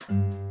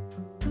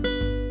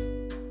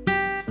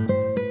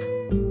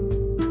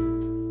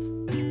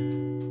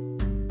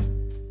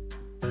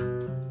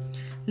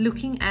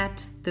looking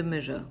at the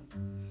mirror.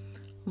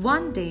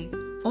 One day,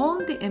 all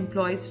the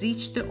employees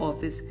reached the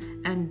office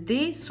and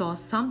they saw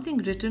something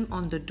written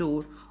on the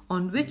door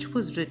on which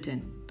was written,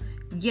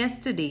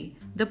 "Yesterday,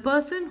 the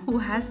person who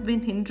has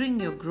been hindering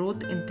your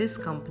growth in this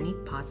company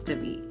passed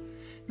away.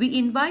 We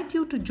invite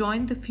you to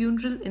join the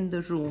funeral in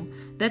the room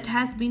that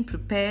has been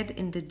prepared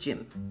in the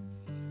gym."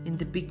 In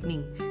the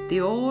beginning,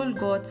 they all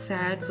got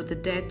sad for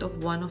the death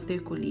of one of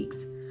their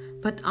colleagues.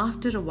 But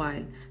after a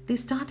while, they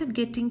started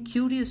getting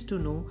curious to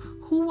know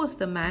who was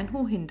the man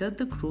who hindered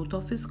the growth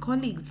of his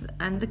colleagues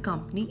and the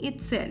company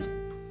itself.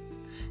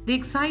 The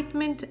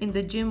excitement in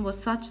the gym was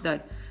such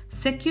that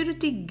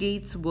security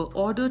gates were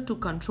ordered to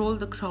control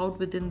the crowd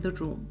within the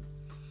room.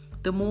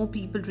 The more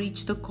people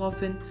reached the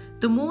coffin,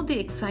 the more the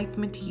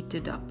excitement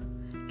heated up.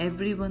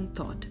 Everyone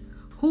thought,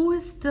 "Who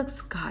is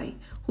this guy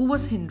who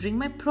was hindering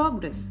my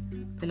progress?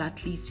 Well,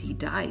 at least he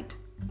died."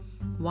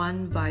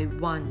 One by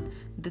one,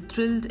 the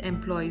thrilled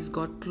employees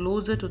got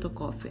closer to the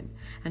coffin,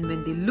 and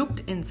when they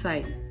looked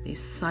inside, they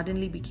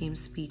suddenly became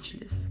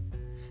speechless.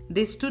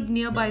 They stood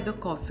nearby the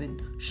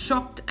coffin,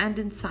 shocked and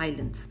in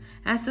silence,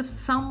 as if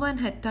someone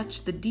had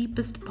touched the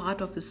deepest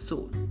part of his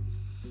soul.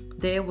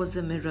 There was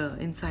a mirror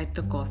inside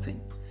the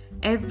coffin.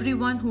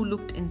 Everyone who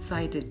looked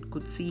inside it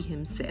could see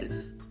himself.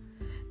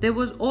 There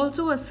was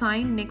also a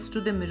sign next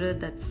to the mirror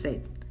that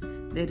said,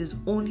 "There is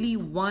only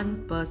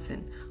one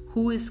person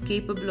who is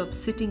capable of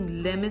setting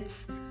limits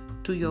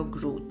to your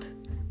growth.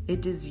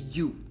 It is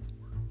you.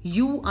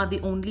 You are the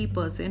only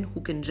person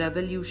who can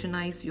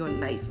revolutionize your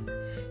life.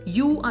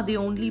 You are the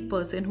only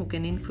person who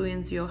can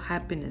influence your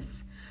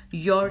happiness,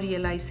 your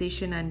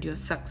realization, and your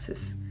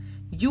success.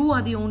 You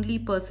are the only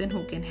person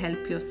who can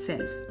help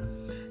yourself.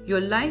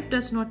 Your life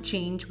does not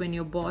change when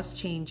your boss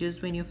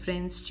changes, when your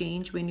friends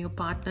change, when your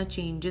partner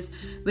changes,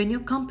 when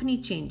your company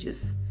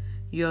changes.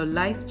 Your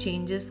life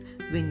changes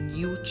when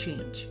you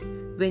change.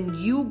 When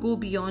you go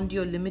beyond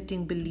your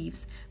limiting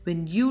beliefs,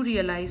 when you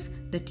realize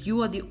that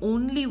you are the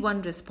only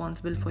one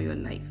responsible for your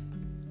life.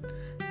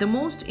 The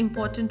most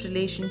important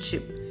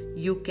relationship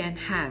you can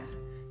have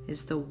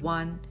is the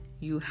one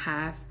you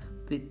have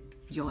with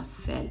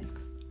yourself."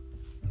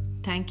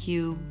 Thank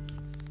you.